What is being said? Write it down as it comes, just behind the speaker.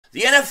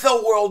The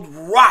NFL world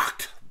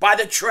rocked by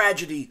the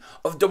tragedy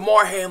of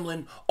Damar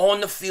Hamlin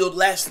on the field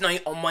last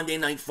night on Monday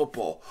Night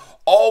Football.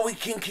 All we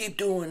can keep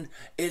doing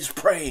is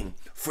praying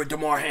for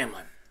Damar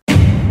Hamlin.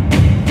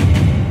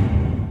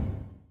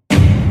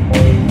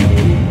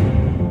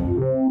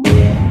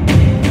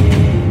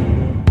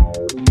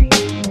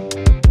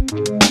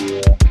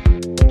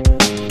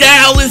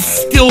 Dallas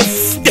still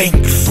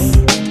stinks.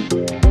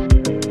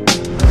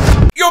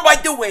 Yo, by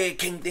the way,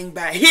 King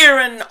Dingbat here,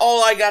 and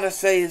all I gotta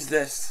say is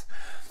this.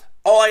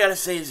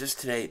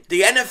 Today.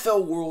 The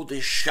NFL world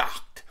is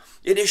shocked.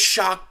 It is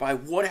shocked by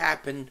what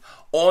happened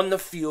on the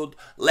field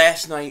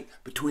last night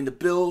between the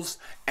Bills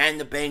and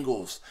the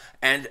Bengals.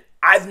 And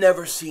I've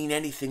never seen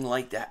anything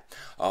like that.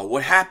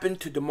 What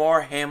happened to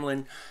Damar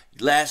Hamlin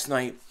last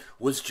night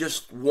was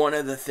just one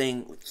of the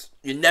things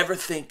you never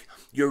think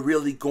you're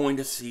really going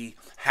to see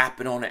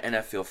happen on an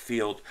NFL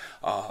field.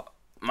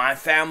 My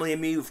family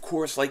and me, of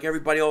course, like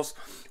everybody else,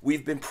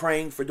 we've been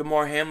praying for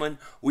Damar Hamlin.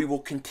 We will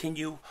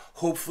continue.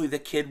 Hopefully the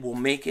kid will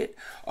make it.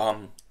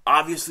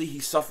 Obviously, he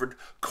suffered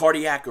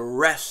cardiac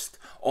arrest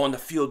on the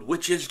field,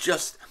 which is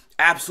just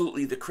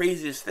absolutely the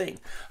craziest thing.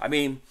 I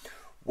mean,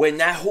 when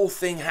that whole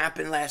thing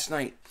happened last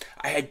night,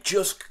 I had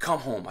just come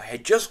home. I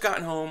had just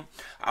gotten home.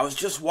 I was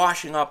just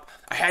washing up.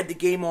 I had the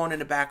game on in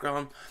the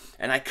background.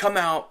 And I come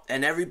out,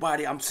 and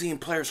everybody, I'm seeing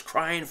players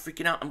crying,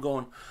 freaking out. I'm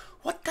going,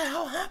 what the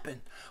hell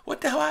happened?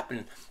 What the hell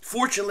happened?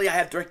 Fortunately, I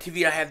have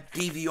DirecTV. I have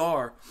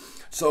DVR.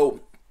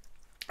 So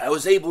I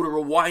was able to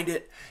rewind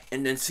it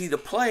and then see the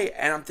play.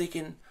 And I'm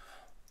thinking,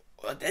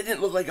 well, that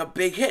didn't look like a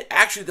big hit.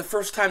 Actually, the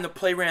first time the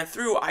play ran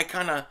through, I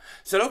kind of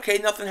said, okay,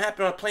 nothing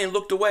happened on the play, and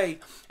looked away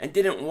and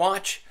didn't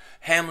watch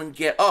Hamlin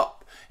get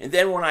up. And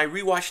then when I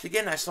rewatched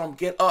again, I saw him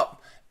get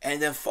up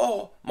and then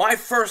fall. My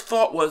first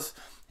thought was,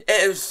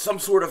 it was some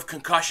sort of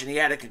concussion. He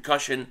had a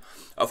concussion.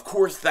 Of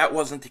course, that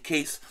wasn't the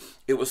case.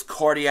 It was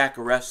cardiac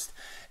arrest.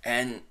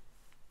 And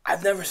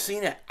I've never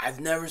seen it. I've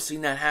never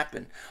seen that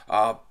happen.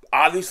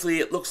 Obviously,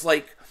 it looks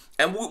like,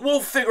 and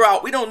we'll figure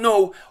out, we don't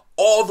know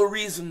all the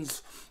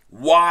reasons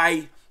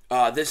why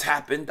this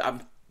happened.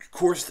 Of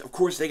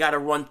course, they got to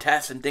run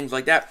tests and things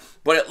like that.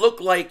 But it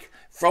looked like,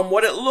 from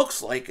what it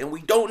looks like, and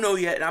we don't know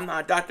yet, and I'm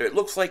not a doctor, it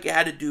looks like it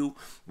had to do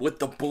with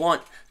the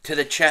blunt to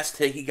the chest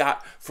that he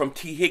got from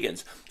T.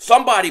 Higgins.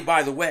 Somebody,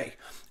 by the way,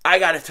 I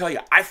got to tell you,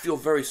 I feel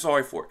very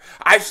sorry for it.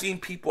 I've seen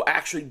people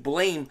actually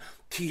blame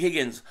T.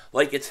 Higgins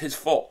like it's his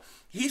fault.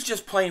 He's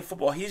just playing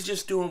football. He's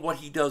just doing what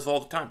he does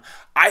all the time.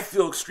 I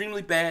feel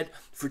extremely bad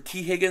for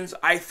T. Higgins.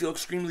 I feel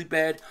extremely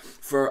bad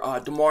for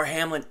Damar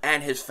Hamlin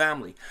and his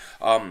family.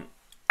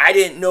 I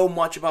didn't know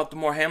much about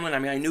Damar Hamlin. I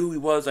mean, I knew who he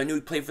was. I knew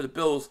he played for the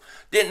Bills.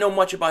 Didn't know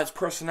much about his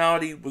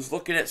personality. Was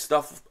looking at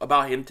stuff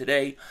about him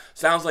today.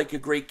 Sounds like a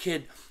great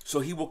kid. So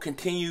he will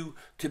continue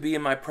to be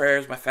in my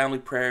prayers, my family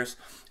prayers,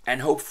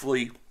 and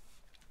hopefully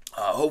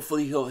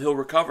he'll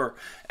recover.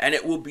 And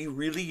it will be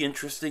really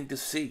interesting to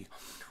see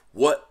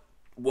what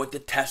the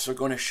tests are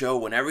going to show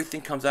when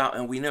everything comes out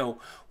and we know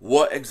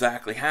what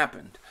exactly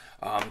happened.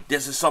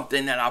 This is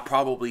something that I'll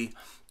probably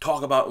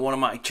talk about in one of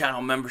my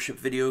channel membership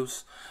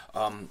videos.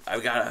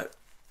 I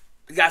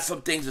got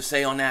some things to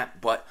say on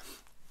that, but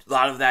a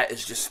lot of that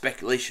is just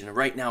speculation. And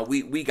right now,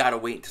 we got to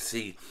wait to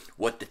see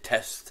what the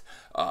tests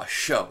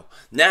show.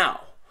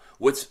 Now,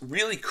 what's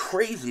really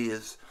crazy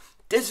is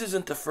this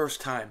isn't the first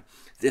time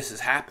this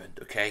has happened,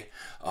 okay?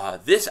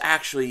 This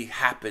actually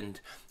happened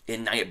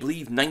in, I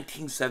believe,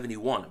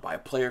 1971 by a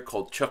player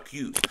called Chuck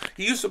Hughes.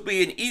 He used to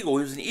be an Eagle.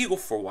 He was an Eagle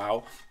for a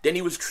while. Then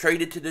he was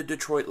traded to the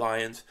Detroit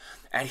Lions,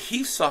 and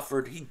he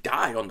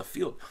died on the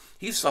field.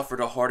 He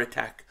suffered a heart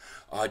attack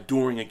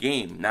during a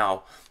game.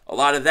 Now, a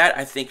lot of that,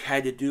 I think,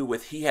 had to do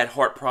with he had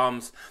heart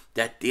problems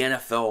that the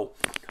NFL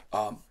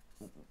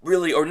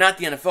really, or not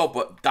the NFL,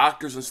 but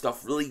doctors and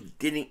stuff really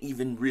didn't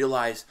even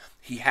realize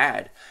he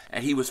had.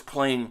 And he was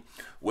playing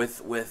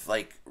with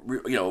like,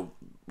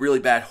 really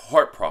bad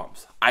heart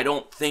problems. I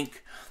don't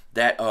think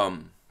that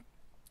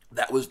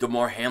that was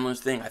Damar Hamlin's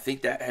thing. I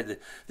think that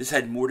this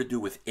had more to do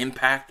with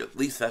impact. At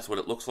least that's what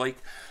it looks like.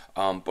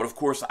 But of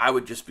course, I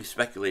would just be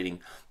speculating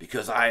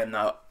because I am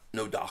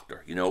no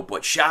doctor,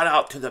 But shout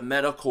out to the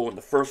medical and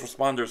the first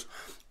responders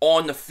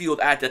on the field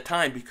at the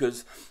time,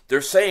 because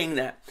they're saying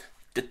that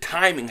the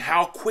timing,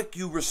 how quick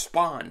you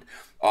respond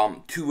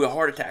to a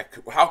heart attack,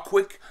 how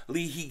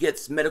quickly he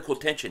gets medical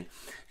attention,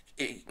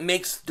 it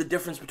makes the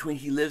difference between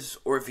he lives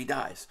or if he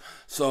dies.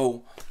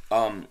 So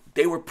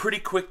they were pretty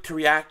quick to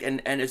react,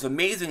 and it's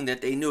amazing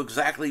that they knew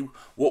exactly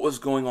what was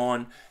going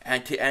on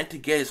and to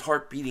get his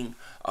heart beating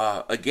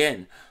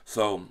again.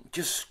 So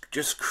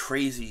just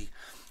crazy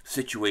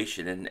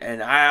situation,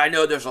 and I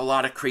know there's a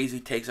lot of crazy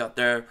takes out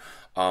there,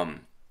 all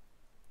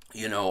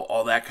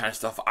that kind of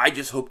stuff. I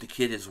just hope the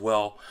kid is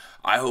well.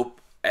 I hope,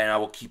 and I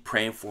will keep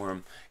praying for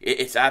him.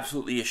 It's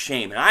absolutely a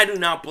shame. And I do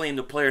not blame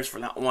the players for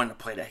not wanting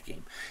to play that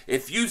game.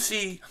 If you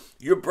see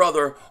your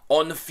brother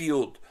on the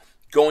field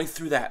going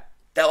through that,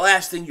 the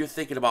last thing you're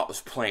thinking about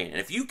is playing. And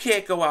if you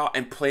can't go out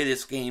and play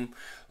this game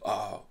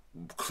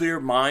clear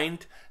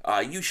mind,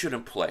 you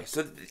shouldn't play.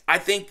 So I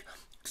think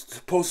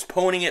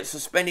postponing it,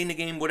 suspending the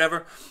game,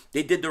 whatever.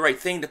 They did the right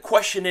thing. The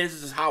question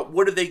is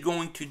what are they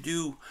going to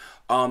do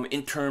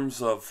in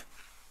terms of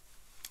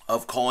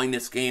calling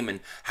this game and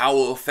how it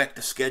will affect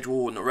the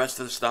schedule and the rest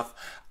of the stuff?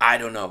 I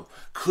don't know.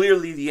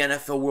 Clearly, the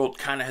NFL world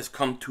kind of has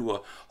come to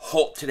a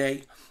halt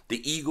today.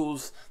 The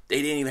Eagles,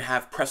 they didn't even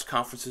have press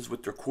conferences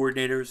with their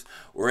coordinators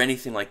or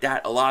anything like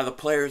that. A lot of the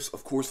players,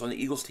 of course, on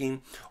the Eagles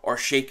team are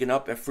shaken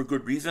up, and for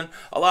good reason.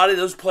 A lot of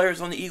those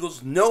players on the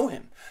Eagles know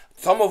him.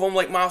 Some of them,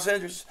 like Miles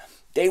Sanders,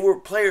 they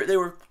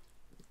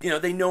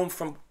know him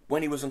from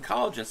when he was in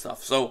college and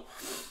stuff. So,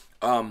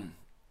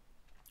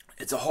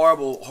 it's a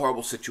horrible,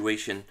 horrible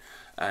situation.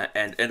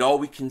 And all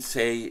we can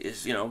say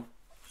is, you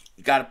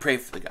got to pray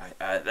for the guy.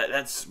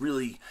 That's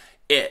really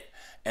it.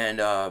 And,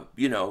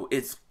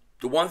 it's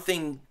the one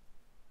thing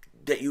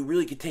that you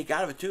really could take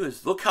out of it, too,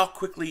 is look how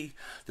quickly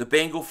the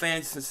Bengal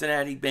fans,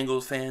 Cincinnati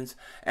Bengals fans,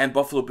 and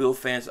Buffalo Bill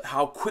fans,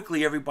 how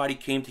quickly everybody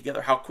came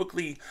together, how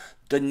quickly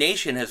the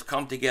nation has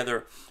come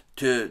together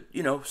to,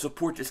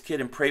 support this kid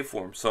and pray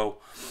for him. So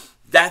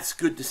that's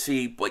good to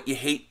see, but you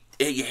hate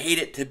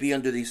it to be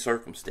under these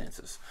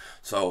circumstances.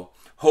 So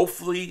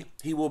hopefully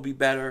he will be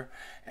better,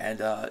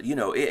 and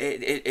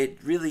it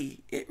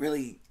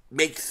really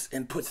makes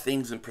and puts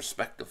things in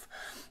perspective.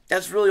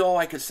 That's really all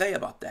I could say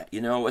about that.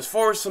 As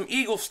far as some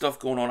Eagle stuff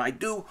going on, I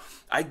do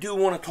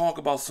want to talk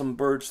about some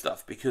Bird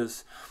stuff,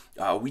 because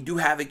we do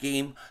have a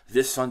game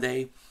this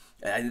Sunday,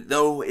 and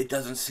though it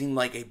doesn't seem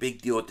like a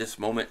big deal at this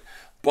moment,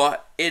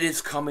 but it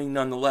is coming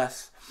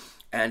nonetheless,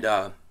 and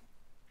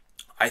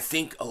I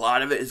think a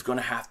lot of it is going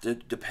to have to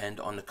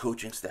depend on the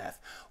coaching staff,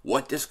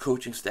 what this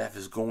coaching staff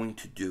is going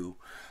to do,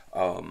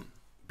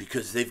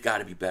 because they've got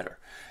to be better.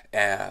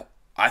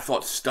 I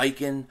thought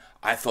Steichen,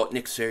 I thought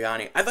Nick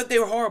Sirianni, I thought they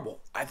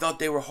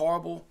were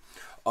horrible.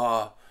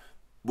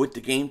 With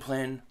the game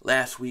plan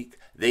last week.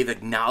 They've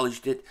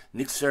acknowledged it.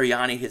 Nick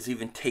Sirianni has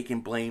even taken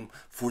blame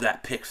for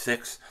that pick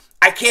six.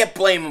 I can't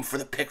blame him for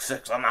the pick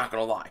six, I'm not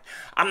going to lie.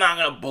 I'm not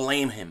going to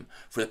blame him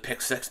for the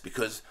pick six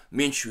because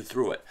Minshew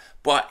threw it.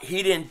 But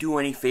he didn't do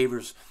any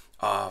favors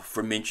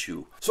for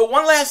Minshew. So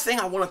one last thing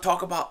I want to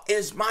talk about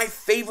is my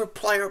favorite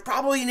player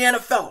probably in the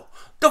NFL,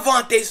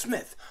 DeVonta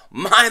Smith.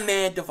 My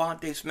man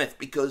DeVonta Smith,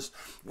 because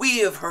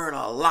we have heard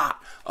a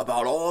lot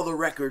about all the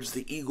records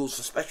the Eagles,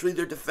 especially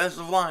their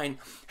defensive line,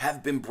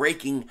 have been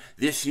breaking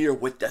this year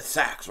with the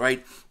sacks,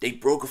 right? They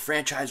broke a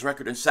franchise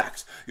record in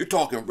sacks. You're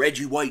talking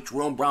Reggie White,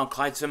 Jerome Brown,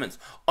 Clyde Simmons.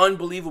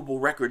 Unbelievable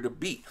record to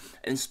beat.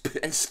 And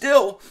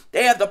still,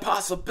 they have the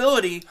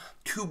possibility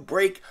to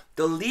break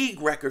the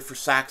league record for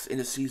sacks in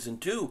a season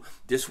 2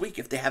 this week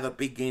if they have a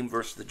big game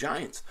versus the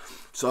Giants.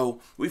 So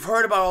we've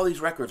heard about all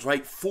these records,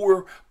 right?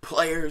 4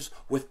 players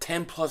with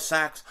 10 plus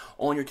sacks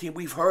on your team.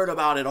 We've heard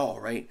about it all,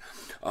 right?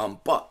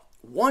 But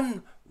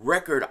one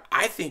record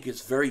I think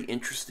is very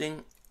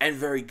interesting and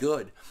very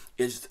good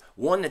is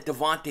one that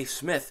DeVonta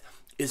Smith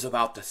is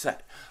about to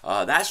set.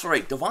 That's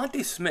right,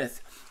 DeVonta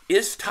Smith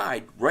is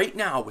tied right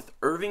now with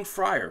Irving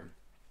Fryer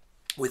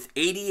with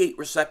 88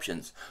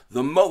 receptions,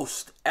 the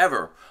most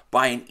ever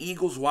by an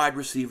Eagles wide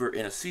receiver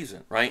in a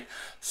season, right?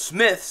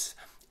 Smith's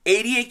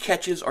 88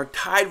 catches are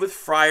tied with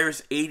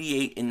Fryer's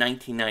 88 in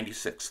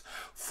 1996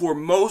 for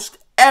most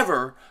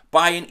ever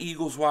by an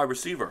Eagles wide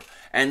receiver.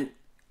 And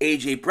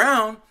A.J.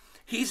 Brown,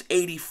 he's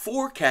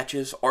 84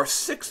 catches, are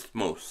 6th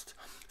most.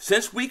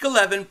 Since Week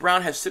 11,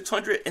 Brown has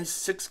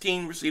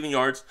 616 receiving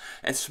yards,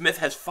 and Smith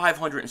has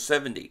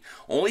 570.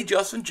 Only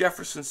Justin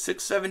Jefferson,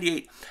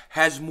 678,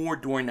 has more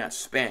during that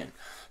span.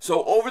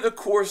 So over the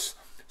course,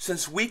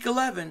 since Week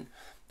 11,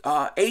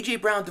 A.J.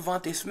 Brown,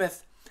 DeVonta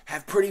Smith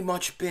have pretty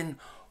much been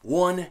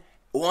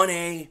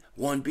 1A,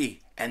 1B.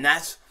 And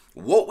that's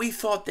what we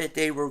thought that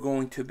they were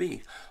going to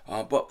be.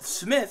 But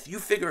Smith, you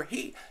figure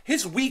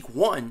his Week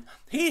 1,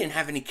 he didn't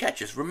have any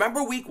catches.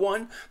 Remember Week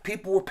 1?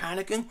 People were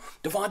panicking.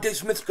 DeVonta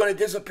Smith's going to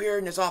disappear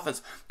in this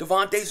offense.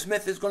 DeVonta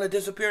Smith is going to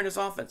disappear in this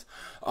offense.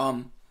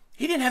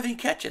 He didn't have any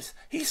catches.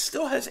 He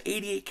still has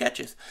 88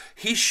 catches.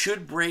 He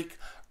should break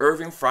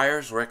Irving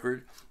Fryer's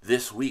record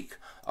this week.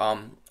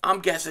 I'm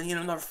guessing,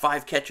 another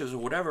 5 catches or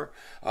whatever.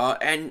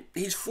 And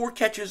he's 4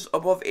 catches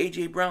above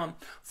A.J. Brown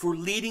for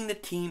leading the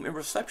team in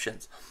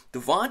receptions.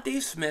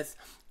 DeVonta Smith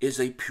is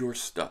a pure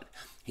stud.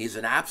 He's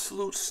an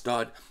absolute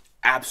stud,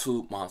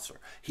 absolute monster.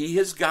 He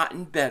has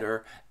gotten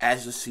better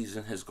as the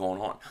season has gone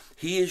on.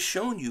 He has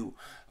shown you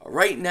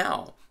right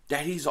now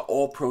that he's an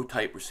all-pro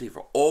type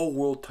receiver,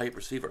 all-world type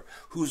receiver,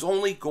 who's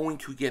only going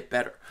to get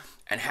better.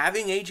 And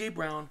having A.J.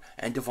 Brown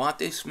and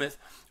DeVonta Smith,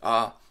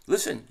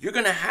 listen, you're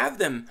going to have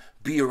them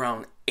be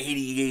around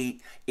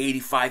 88,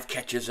 85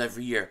 catches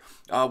every year.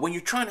 When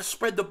you're trying to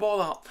spread the ball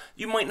out,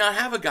 you might not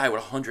have a guy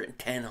with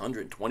 110,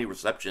 120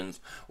 receptions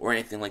or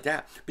anything like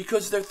that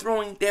because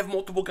they have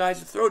multiple guys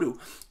to throw to,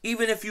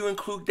 even if you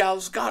include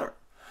Dallas Goedert.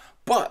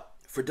 But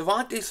for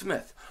DeVonta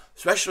Smith,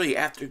 especially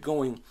after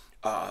going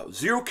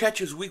 0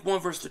 catches Week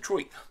 1 versus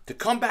Detroit, to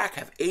come back,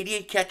 have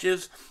 88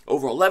 catches,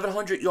 over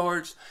 1,100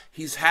 yards,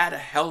 he's had a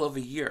hell of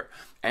a year.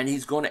 And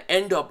he's going to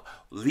end up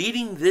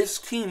leading this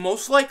team,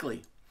 most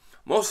likely.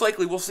 Most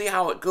likely, we'll see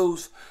how it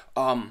goes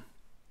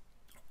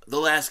the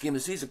last game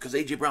of the season because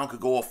A.J. Brown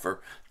could go off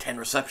for 10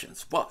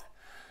 receptions. But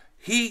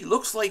he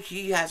looks like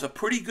he has a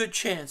pretty good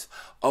chance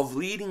of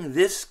leading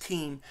this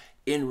team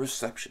in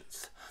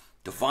receptions.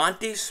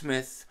 DeVonta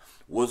Smith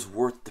was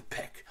worth the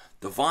pick.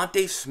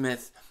 DeVonta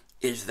Smith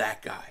is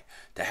that guy.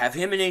 To have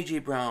him and A.J.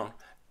 Brown,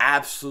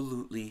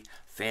 absolutely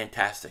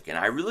fantastic. And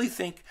I really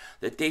think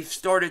that they've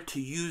started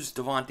to use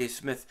DeVonta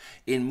Smith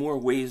in more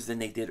ways than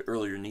they did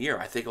earlier in the year.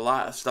 I think a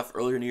lot of stuff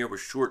earlier in the year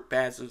was short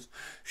passes,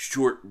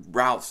 short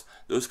routes,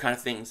 those kind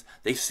of things.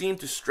 They seem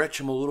to stretch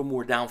him a little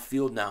more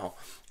downfield now,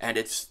 and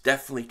it's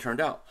definitely turned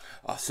out.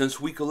 Since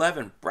week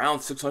 11, Brown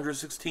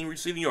 616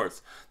 receiving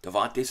yards,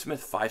 DeVonta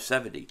Smith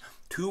 570.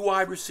 2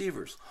 wide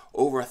receivers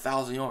over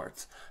 1,000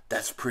 yards.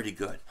 That's pretty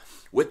good.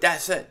 With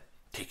that said,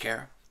 take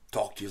care.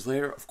 Talk to you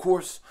later. Of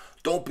course,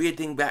 don't be a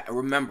dingbat.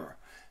 Remember,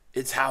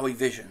 it's Howie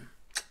Vision.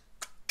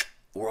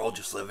 We're all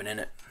just living in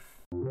it.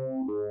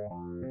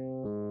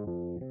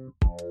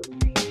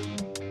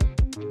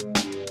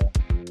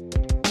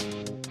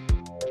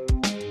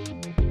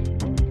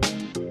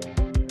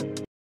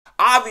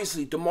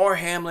 Obviously, Damar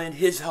Hamlin,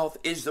 his health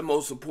is the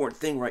most important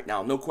thing right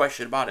now. No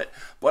question about it.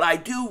 But I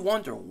do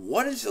wonder,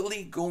 what is the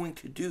league going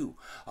to do?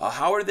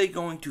 How are they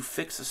going to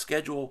fix the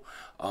schedule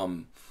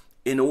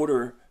in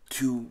order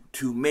to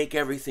make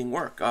everything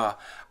work?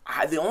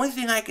 The only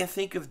thing I can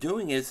think of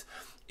doing is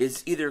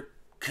either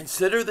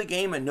consider the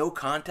game a no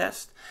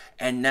contest,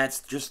 and that's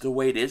just the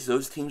way it is.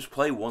 Those teams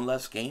play one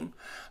less game.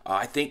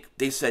 I think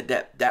they said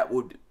that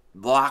would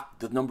lock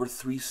the number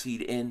 3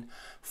 seed in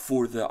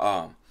for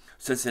the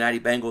Cincinnati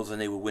Bengals, and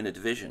they would win the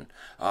division.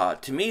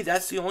 To me,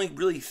 that's the only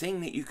really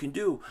thing that you can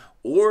do,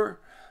 or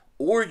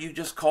you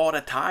just call it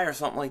a tie or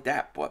something like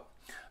that. But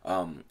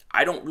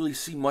I don't really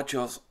see much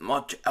else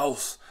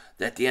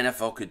that the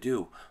NFL could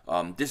do.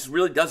 This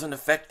really doesn't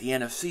affect the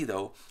NFC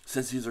though,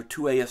 since these are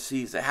 2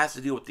 AFCs. It has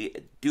to do with the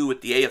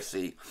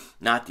AFC,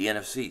 not the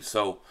NFC.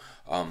 So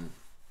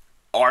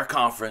our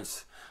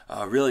conference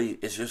really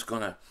is just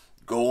gonna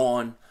go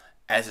on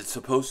as it's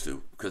supposed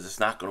to, because it's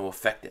not going to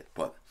affect it.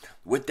 But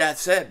with that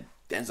said,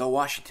 Denzel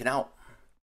Washington out.